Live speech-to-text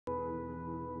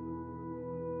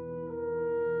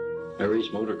I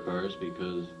race motor cars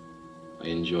because I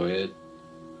enjoy it.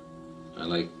 I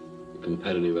like the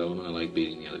competitive element. I like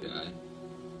beating the other guy.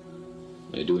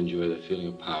 I do enjoy the feeling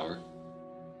of power.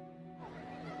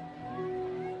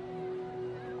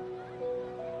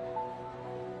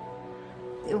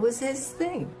 It was his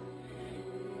thing.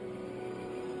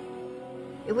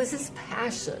 It was his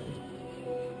passion.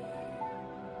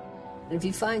 If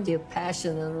you find your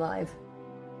passion in life,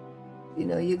 you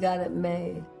know, you got it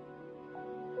made.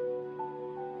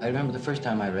 I remember the first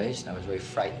time I raced, I was very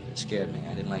frightened. It scared me.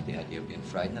 I didn't like the idea of being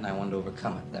frightened, and I wanted to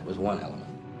overcome it. That was one element.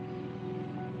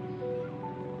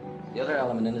 The other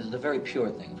element in it is a very pure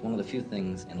thing. It's one of the few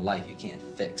things in life you can't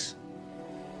fix.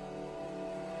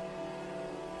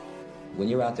 When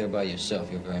you're out there by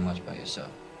yourself, you're very much by yourself.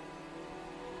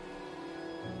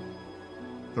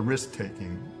 The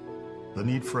risk-taking, the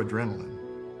need for adrenaline,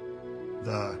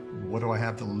 the what do I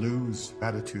have to lose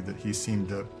attitude that he seemed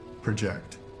to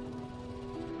project.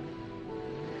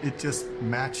 It just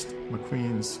matched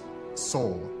McQueen's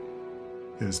soul,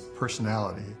 his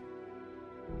personality,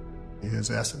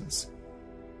 his essence.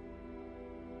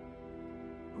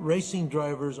 Racing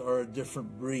drivers are a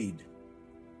different breed.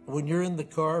 When you're in the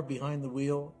car behind the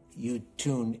wheel, you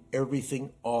tune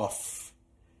everything off.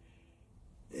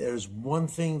 There's one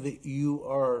thing that you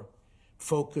are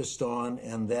focused on,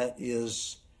 and that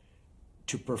is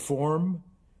to perform,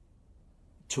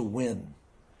 to win.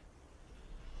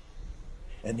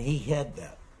 And he had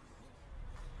that.